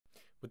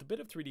With a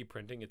bit of 3D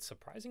printing, it's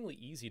surprisingly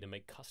easy to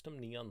make custom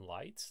neon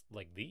lights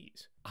like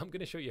these. I'm going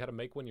to show you how to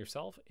make one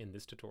yourself in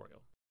this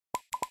tutorial.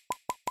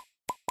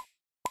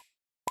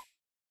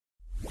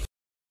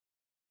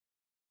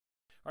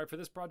 Alright, for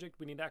this project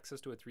we need access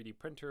to a 3D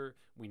printer,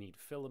 we need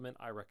filament.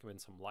 I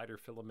recommend some lighter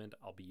filament,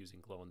 I'll be using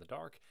glow in the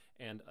dark,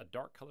 and a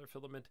dark color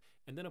filament,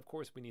 and then of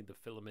course we need the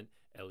filament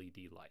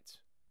LED lights.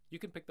 You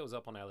can pick those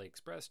up on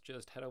AliExpress,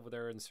 just head over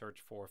there and search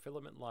for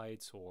filament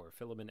lights or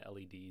filament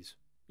LEDs.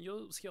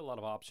 You'll see a lot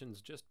of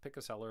options, just pick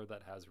a seller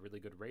that has really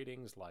good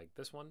ratings like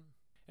this one.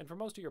 And for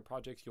most of your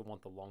projects you'll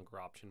want the longer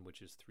option,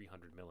 which is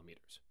 300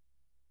 millimeters.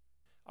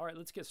 Alright,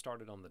 let's get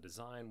started on the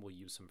design. We'll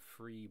use some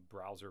free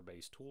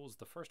browser-based tools.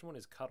 The first one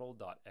is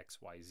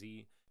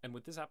Cuttle.xyz, and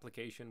with this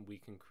application we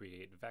can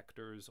create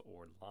vectors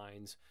or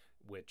lines,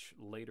 which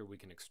later we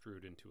can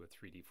extrude into a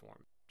 3D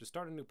form. Just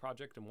start a new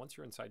project, and once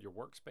you're inside your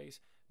workspace,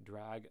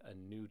 drag a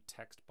new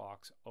text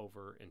box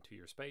over into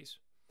your space,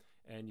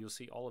 and you'll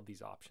see all of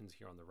these options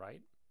here on the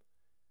right.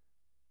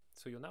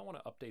 So you'll now want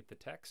to update the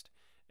text,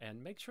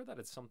 and make sure that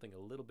it's something a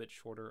little bit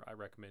shorter. I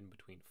recommend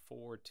between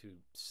 4 to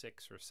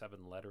 6 or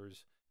 7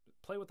 letters.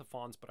 Play with the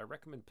fonts, but I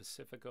recommend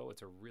Pacifico.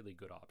 It's a really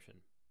good option.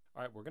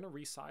 Alright, we're going to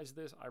resize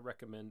this. I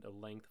recommend a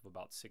length of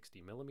about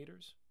 60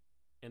 millimeters.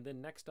 And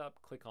then next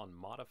up, click on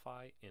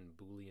Modify in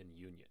Boolean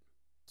Union.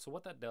 So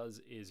what that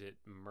does is it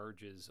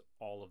merges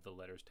all of the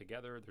letters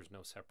together. There's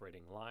no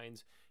separating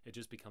lines. It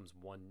just becomes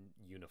one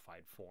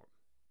unified form.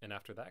 And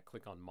after that,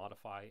 click on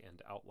Modify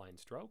and Outline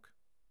Stroke.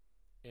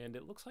 And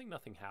it looks like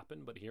nothing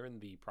happened, but here in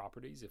the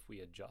properties, if we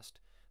adjust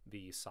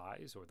the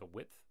size or the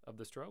width of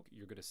the stroke,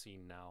 you're going to see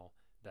now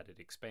that it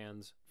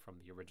expands from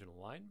the original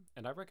line.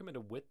 And I recommend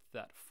a width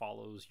that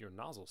follows your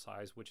nozzle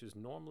size, which is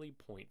normally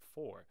 0.4.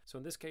 So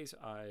in this case,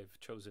 I've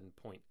chosen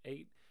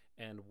 0.8.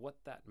 And what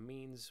that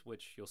means,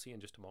 which you'll see in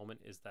just a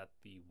moment, is that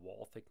the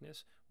wall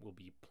thickness will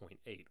be 0.8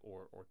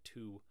 or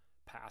 2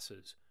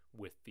 passes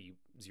with the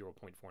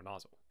 0.4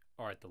 nozzle.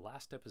 All right, the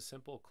last step is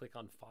simple. Click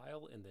on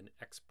File and then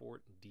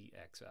Export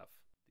DXF.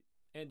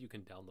 And you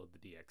can download the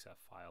DXF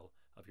file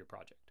of your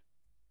project.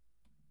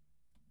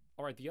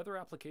 Alright, the other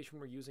application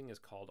we're using is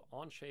called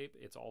Onshape.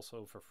 It's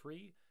also for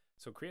free,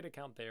 so create an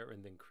account there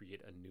and then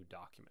create a new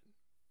document.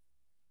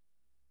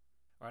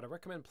 Alright, I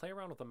recommend play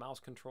around with the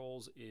mouse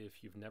controls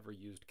if you've never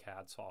used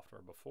CAD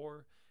software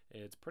before.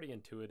 It's pretty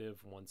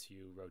intuitive once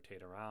you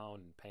rotate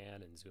around and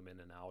pan and zoom in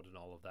and out and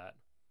all of that.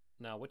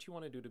 Now what you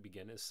want to do to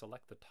begin is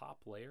select the top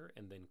layer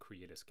and then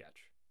create a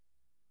sketch.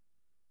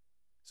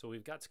 So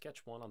we've got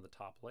sketch 1 on the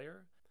top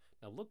layer.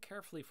 Now look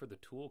carefully for the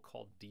tool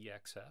called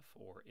DXF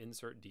or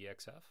Insert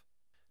DXF.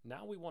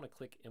 Now we want to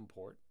click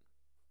Import.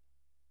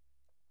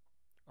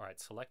 Alright,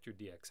 select your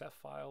DXF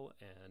file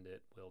and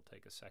it will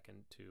take a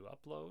second to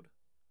upload.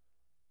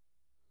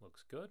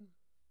 Looks good.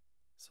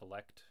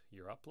 Select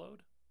your upload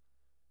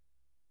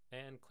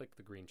and click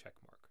the green check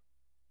mark.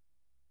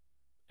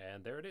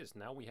 And there it is.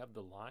 Now we have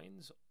the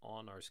lines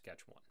on our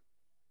sketch 1.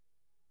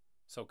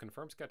 So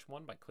confirm sketch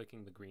 1 by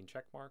clicking the green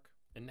check mark,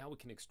 and now we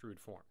can extrude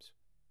forms.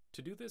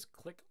 To do this,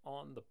 click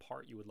on the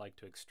part you would like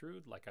to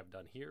extrude, like I've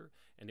done here,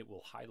 and it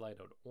will highlight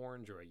an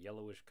orange or a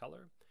yellowish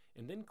color,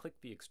 and then click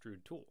the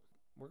extrude tool.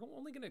 We're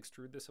only going to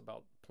extrude this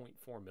about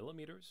 0.4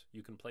 millimeters.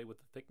 You can play with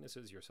the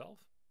thicknesses yourself.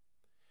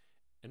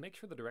 And make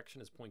sure the direction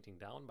is pointing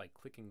down by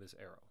clicking this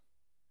arrow.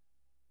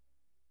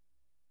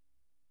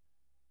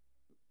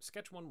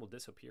 Sketch 1 will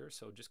disappear,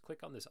 so just click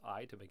on this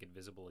eye to make it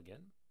visible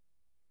again.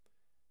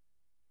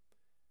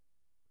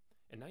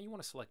 And now you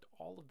want to select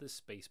all of this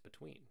space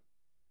between.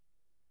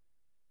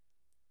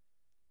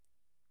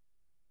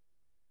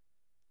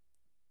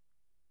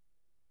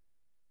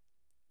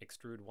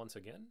 Extrude once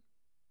again.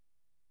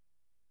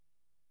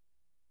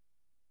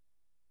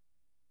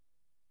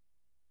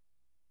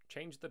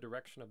 Change the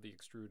direction of the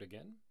extrude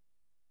again.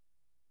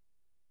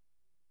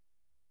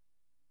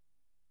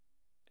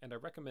 And I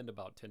recommend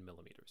about 10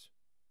 millimeters.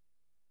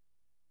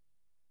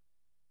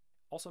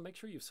 Also make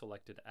sure you've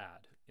selected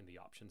Add in the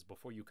options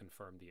before you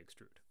confirm the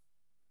extrude.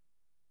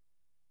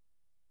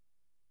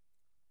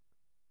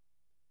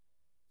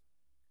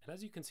 And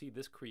as you can see,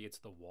 this creates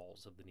the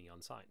walls of the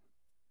neon sign.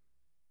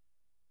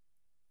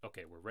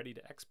 Okay, we're ready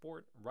to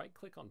export.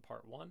 Right-click on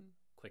part 1,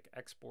 click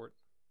Export.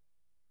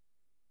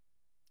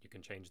 You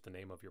can change the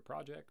name of your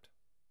project.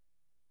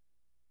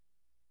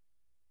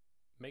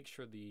 Make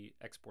sure the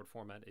export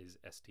format is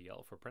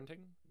STL for printing.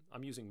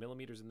 I'm using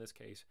millimeters in this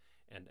case,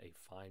 and a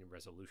fine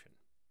resolution.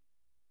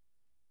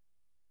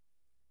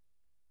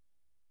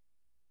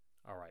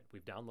 Alright,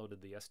 we've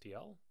downloaded the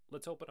STL.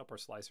 Let's open up our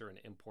slicer and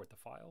import the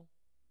file.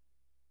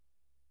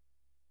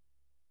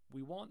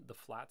 We want the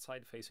flat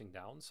side facing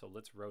down, so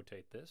let's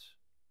rotate this.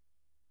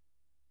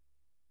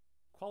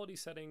 Quality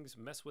settings,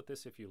 mess with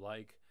this if you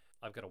like.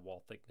 I've got a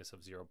wall thickness of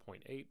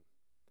 0.8.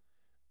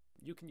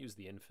 You can use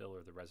the infill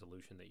or the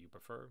resolution that you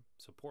prefer.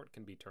 Support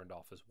can be turned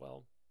off as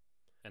well.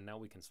 And now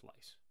we can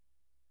slice.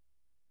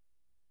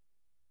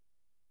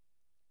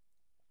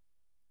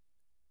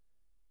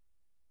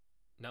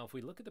 Now if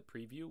we look at the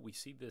preview, we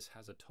see this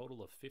has a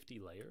total of 50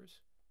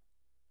 layers.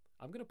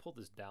 I'm going to pull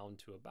this down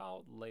to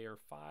about layer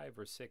 5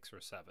 or 6 or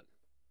 7.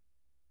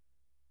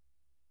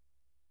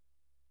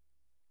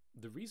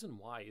 The reason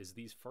why is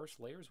these first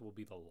layers will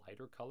be the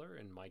lighter color,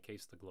 in my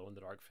case the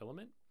glow-in-the-dark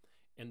filament,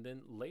 and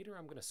then later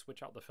I'm going to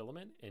switch out the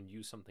filament and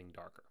use something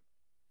darker.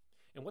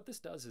 And what this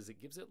does is it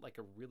gives it like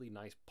a really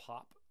nice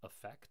pop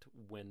effect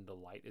when the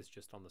light is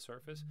just on the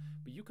surface,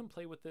 but you can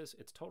play with this.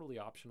 It's totally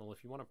optional.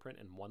 If you want to print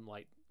in one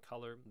light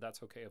color,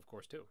 that's okay of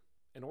course too.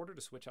 In order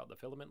to switch out the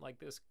filament like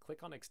this,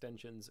 click on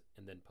extensions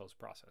and then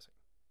post-processing.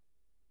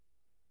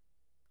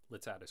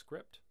 Let's add a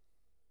script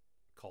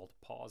called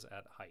pause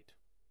at height.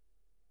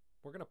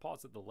 We're going to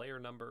pause at the layer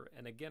number,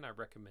 and again I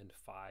recommend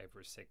 5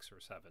 or 6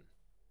 or 7.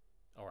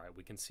 Alright,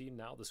 we can see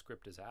now the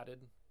script is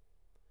added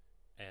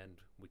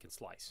and we can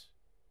slice.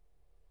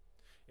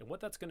 And what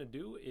that's going to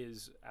do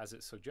is, as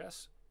it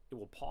suggests, it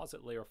will pause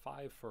at layer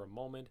 5 for a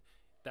moment.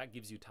 That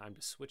gives you time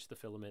to switch the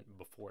filament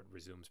before it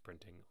resumes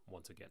printing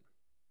once again.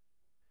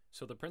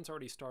 So the print's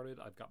already started.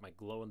 I've got my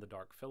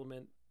glow-in-the-dark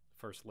filament.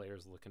 First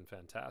layer's looking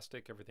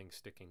fantastic. Everything's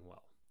sticking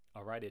well.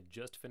 Alright, it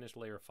just finished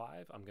layer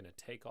 5. I'm going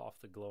to take off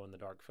the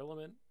glow-in-the-dark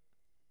filament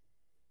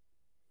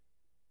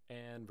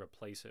and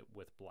replace it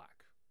with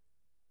black.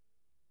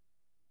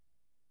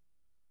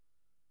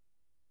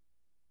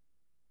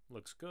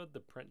 Looks good.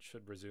 The print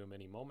should resume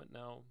any moment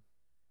now.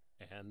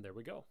 And there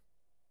we go.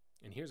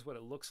 And here's what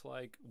it looks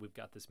like. We've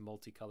got this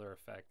multicolor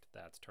effect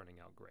that's turning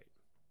out great.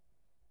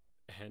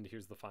 And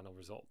here's the final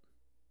result.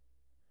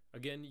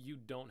 Again, you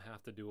don't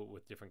have to do it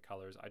with different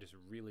colors. I just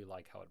really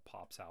like how it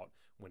pops out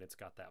when it's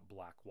got that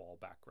black wall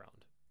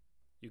background.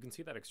 You can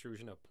see that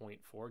extrusion of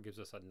 0.4 gives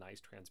us a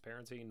nice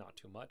transparency, not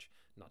too much,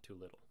 not too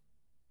little.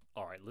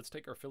 All right, let's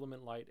take our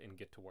filament light and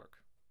get to work.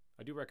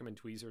 I do recommend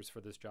tweezers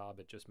for this job.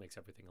 It just makes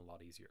everything a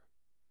lot easier.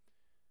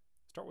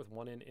 Start with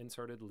one end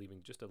inserted,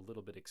 leaving just a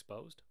little bit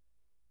exposed,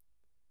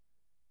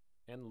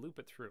 and loop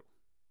it through.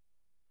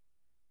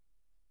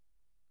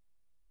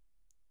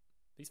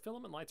 These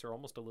filament lights are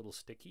almost a little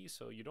sticky,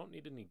 so you don't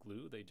need any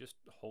glue. They just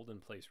hold in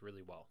place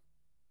really well.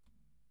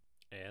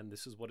 And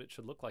this is what it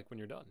should look like when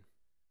you're done.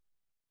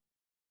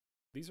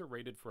 These are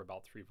rated for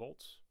about 3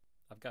 volts.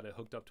 I've got it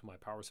hooked up to my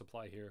power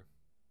supply here.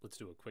 Let's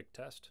do a quick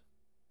test.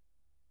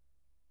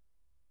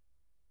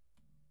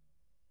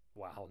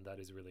 Wow, that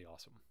is really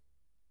awesome.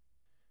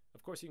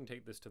 Of course, you can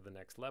take this to the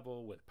next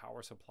level with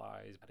power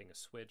supplies, adding a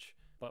switch,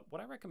 but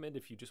what I recommend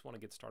if you just want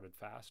to get started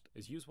fast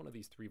is use one of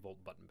these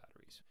 3-volt button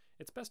batteries.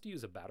 It's best to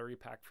use a battery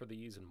pack for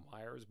these and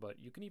wires, but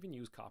you can even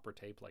use copper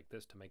tape like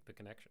this to make the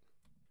connection.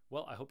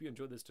 Well, I hope you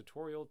enjoyed this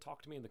tutorial.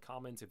 Talk to me in the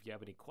comments if you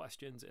have any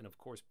questions, and of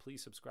course,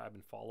 please subscribe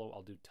and follow.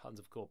 I'll do tons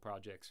of cool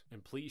projects,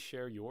 and please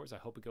share yours. I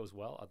hope it goes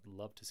well. I'd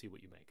love to see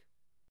what you make.